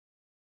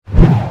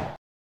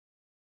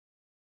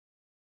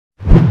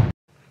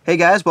Hey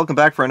guys, welcome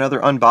back for another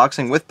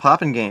unboxing with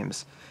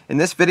POPnGAMES. In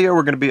this video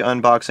we're going to be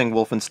unboxing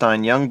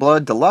Wolfenstein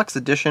YoungBlood Deluxe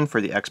Edition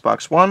for the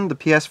Xbox One, the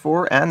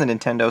PS4, and the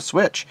Nintendo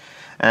Switch.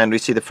 And we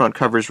see the front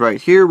covers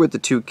right here with the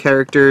two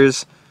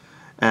characters,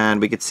 and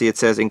we can see it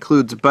says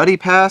includes Buddy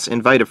Pass,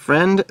 invite a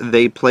friend,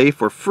 they play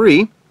for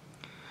free.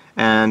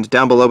 And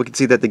down below we can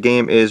see that the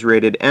game is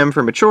rated M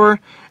for mature,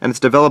 and it's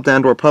developed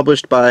and/or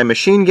published by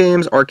Machine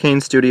Games,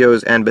 Arcane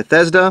Studios, and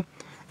Bethesda.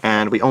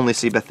 And we only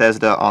see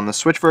Bethesda on the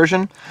Switch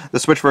version.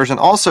 The Switch version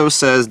also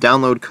says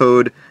download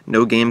code,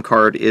 no game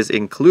card is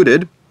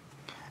included.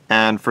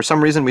 And for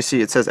some reason we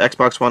see it says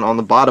Xbox One on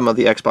the bottom of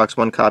the Xbox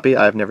One copy.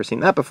 I've never seen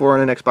that before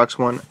in an Xbox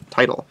One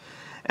title.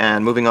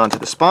 And moving on to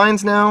the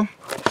spines now,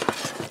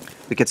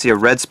 we can see a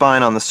red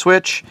spine on the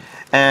Switch,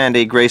 and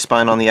a gray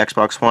spine on the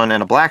Xbox One,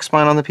 and a black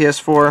spine on the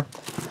PS4.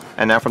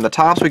 And now from the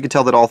tops we can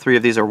tell that all three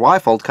of these are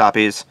Y-fold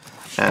copies.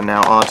 And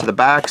now on to the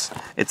backs,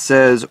 it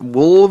says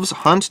Wolves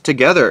Hunt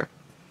Together.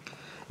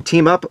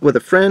 Team up with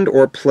a friend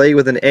or play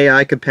with an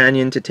AI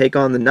companion to take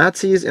on the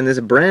Nazis in this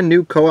brand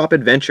new co-op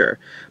adventure.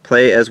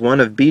 Play as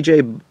one of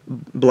B.J.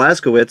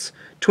 Blazkowicz's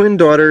twin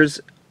daughters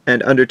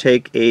and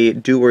undertake a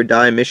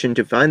do-or-die mission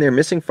to find their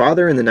missing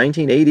father in the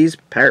 1980s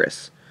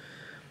Paris.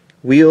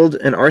 Wield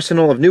an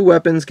arsenal of new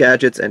weapons,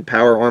 gadgets, and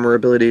power armor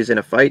abilities in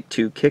a fight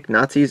to kick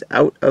Nazis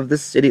out of the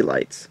city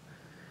lights.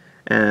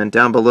 And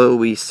down below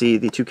we see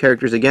the two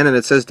characters again, and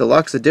it says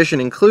Deluxe Edition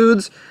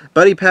includes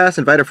Buddy Pass,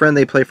 invite a friend,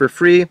 they play for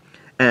free,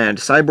 and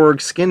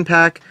Cyborg Skin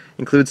Pack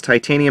includes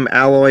titanium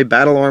alloy,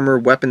 battle armor,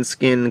 weapon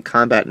skin,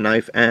 combat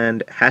knife,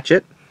 and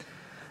hatchet.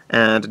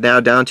 And now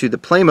down to the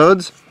play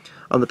modes.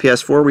 On the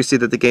PS4 we see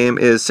that the game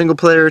is single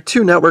player,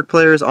 2 network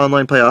players,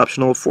 online play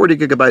optional,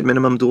 40GB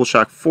minimum,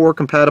 DualShock 4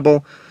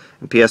 compatible,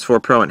 and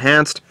PS4 Pro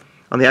Enhanced.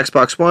 On the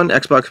Xbox One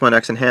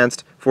X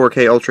Enhanced,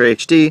 4K Ultra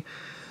HD,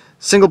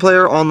 single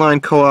player, online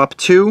co-op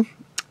 2,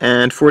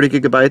 and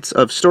 40GB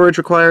of storage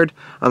required.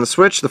 On the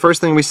Switch, the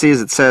first thing we see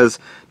is it says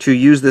to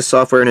use this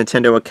software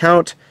Nintendo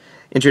account,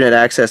 internet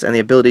access, and the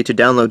ability to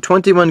download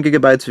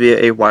 21GB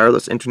via a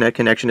wireless internet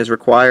connection is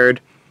required.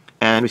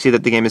 And we see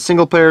that the game is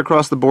single player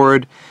across the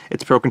board,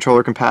 it's Pro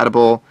Controller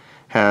compatible,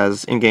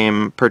 has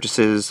in-game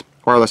purchases,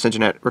 wireless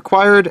internet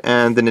required,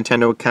 and the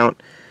Nintendo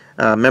account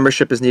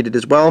membership is needed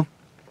as well.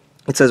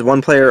 It says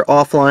 1 player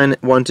offline,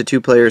 1 to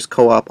 2 players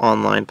co-op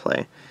online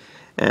play,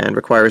 and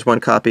requires 1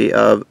 copy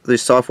of the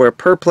software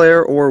per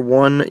player or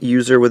 1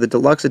 user with a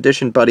Deluxe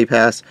Edition Buddy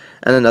Pass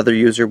and another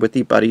user with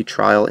the Buddy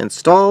Trial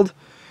installed.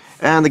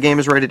 And the game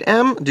is rated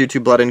M due to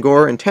blood and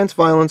gore, intense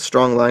violence,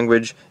 strong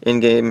language,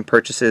 in-game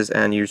purchases,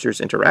 and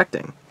users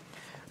interacting.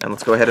 And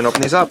let's go ahead and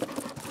open these up.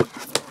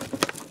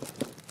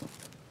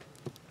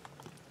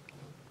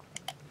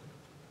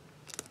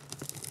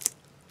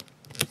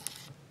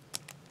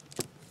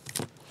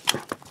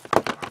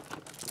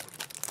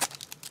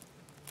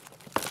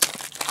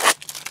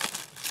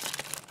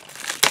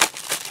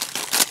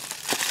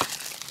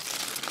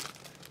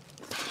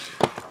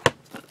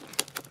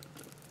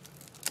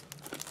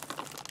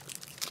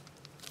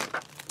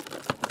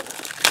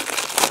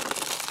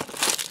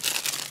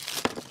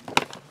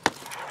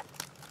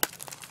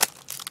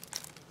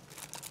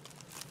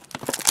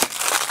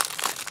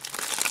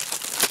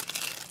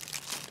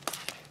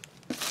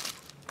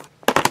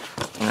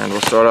 And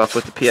we'll start off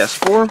with the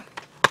PS4.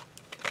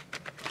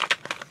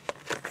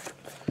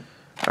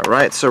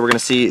 Alright, so we're going to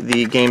see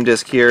the game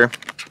disc here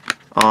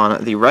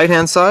on the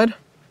right-hand side.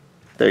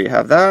 There you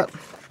have that.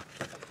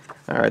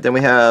 Alright, then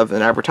we have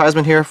an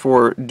advertisement here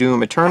for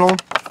Doom Eternal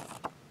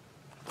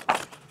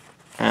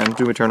and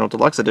Doom Eternal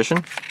Deluxe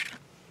Edition.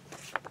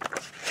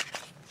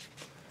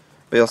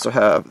 We also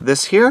have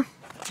this here.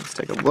 Let's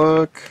take a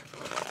look.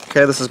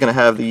 Okay, this is going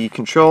to have the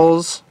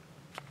controls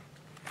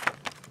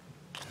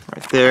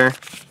right there.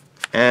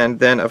 And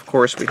then, of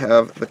course, we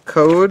have the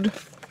code,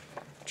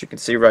 which you can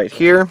see right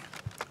here.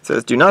 It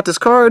says, do not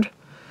discard.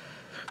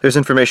 There's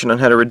information on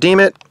how to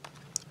redeem it.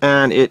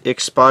 And it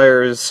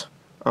expires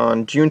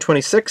on June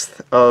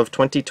 26th of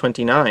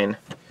 2029.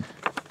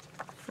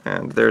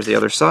 And there's the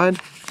other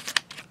side.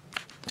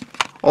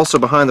 Also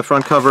behind the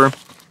front cover,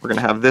 we're going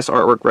to have this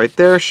artwork right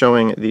there,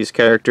 showing these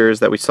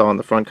characters that we saw on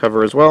the front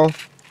cover as well.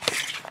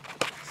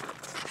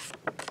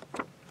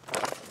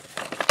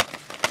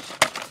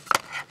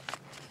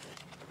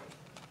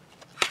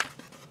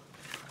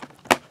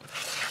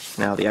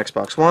 Now the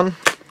Xbox One.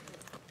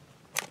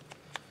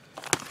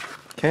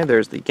 Okay,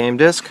 there's the game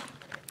disc.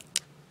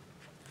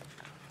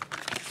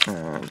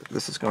 And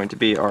this is going to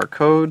be our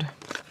code.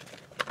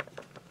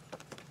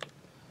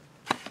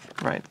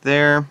 Right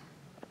there.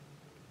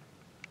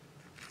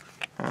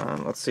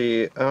 Let's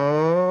see.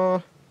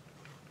 I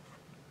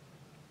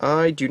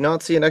do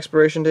not see an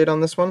expiration date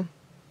on this one.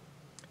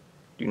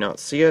 Do not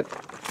see it.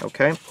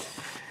 Okay.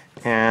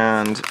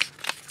 And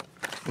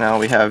now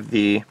we have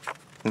the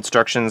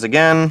instructions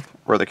again,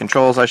 or the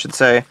controls I should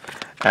say,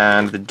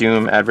 and the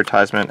Doom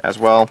advertisement as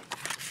well.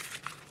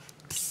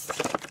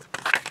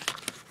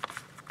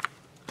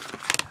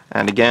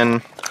 And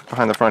again,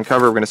 behind the front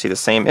cover we're going to see the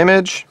same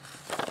image.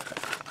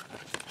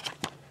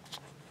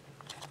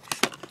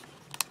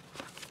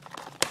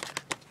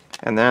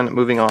 And then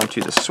moving on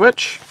to the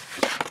Switch.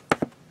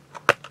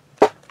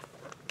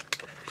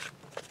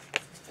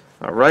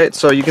 Alright,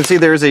 so you can see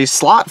there's a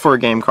slot for a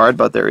game card,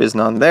 but there is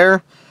none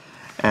there.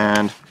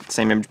 And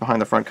same image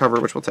behind the front cover,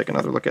 which we'll take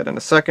another look at in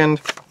a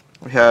second.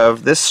 We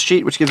have this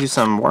sheet, which gives you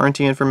some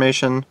warranty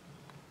information.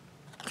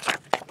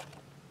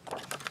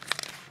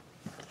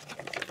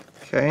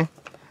 Okay,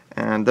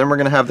 and then we're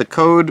going to have the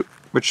code,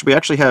 which we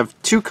actually have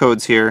two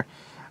codes here.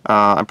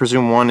 I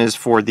presume one is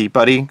for the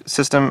Buddy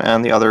system,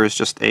 and the other is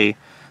just a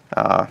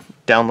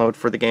download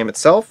for the game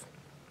itself.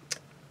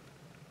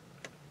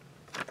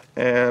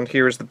 And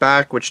here's the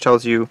back, which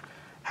tells you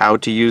how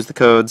to use the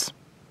codes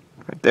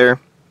right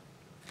there.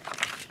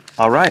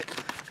 Alright,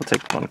 we'll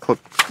take one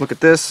look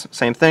at this.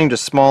 Same thing,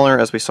 just smaller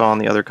as we saw on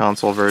the other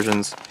console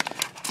versions.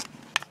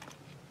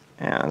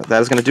 And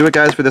that is going to do it,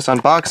 guys, for this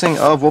unboxing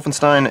of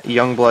Wolfenstein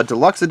YoungBlood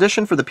Deluxe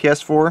Edition for the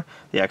PS4,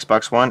 the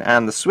Xbox One,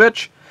 and the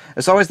Switch.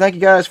 As always, thank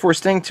you guys for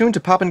staying tuned to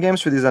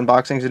POPnGAMES for these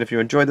unboxings, and if you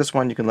enjoyed this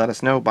one, you can let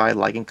us know by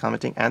liking,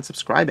 commenting, and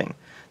subscribing.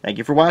 Thank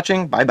you for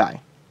watching. Bye-bye.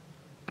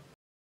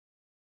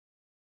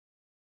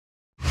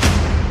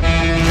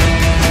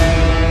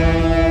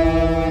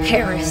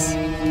 Paris.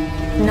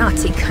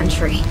 Nazi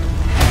country.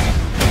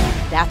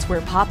 That's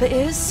where Papa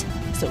is,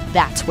 so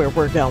that's where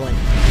we're going.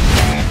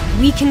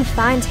 We can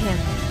find him.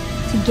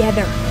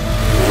 Together.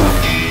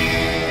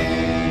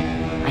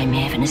 I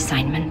may have an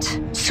assignment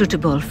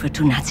suitable for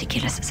two Nazi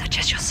killers such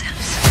as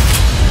yourselves.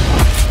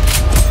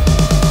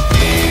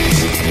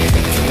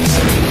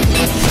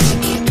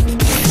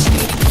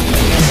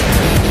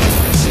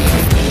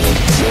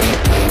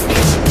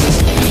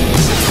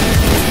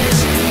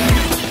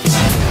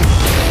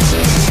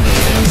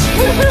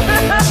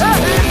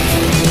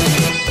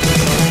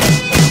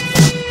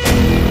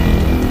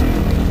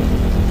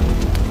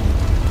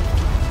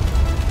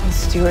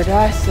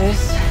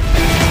 Stewardesses.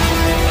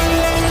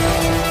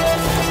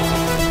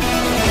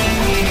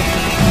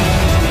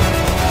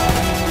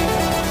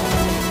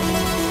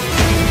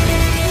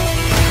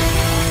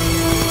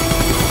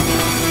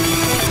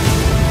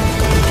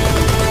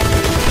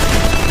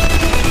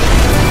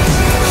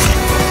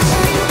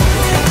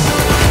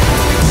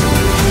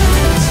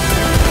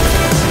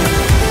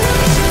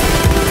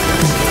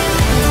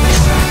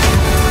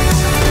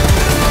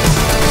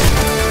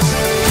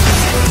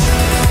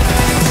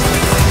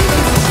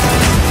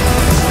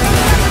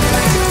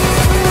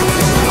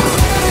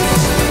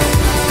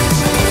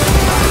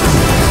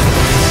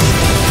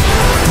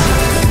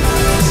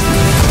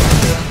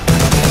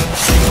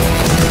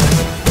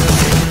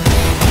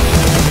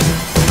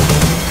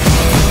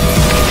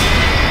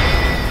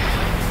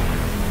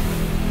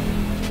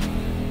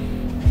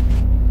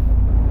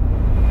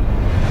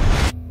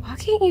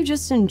 Can't you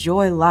just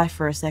enjoy life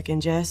for a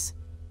second, Jess?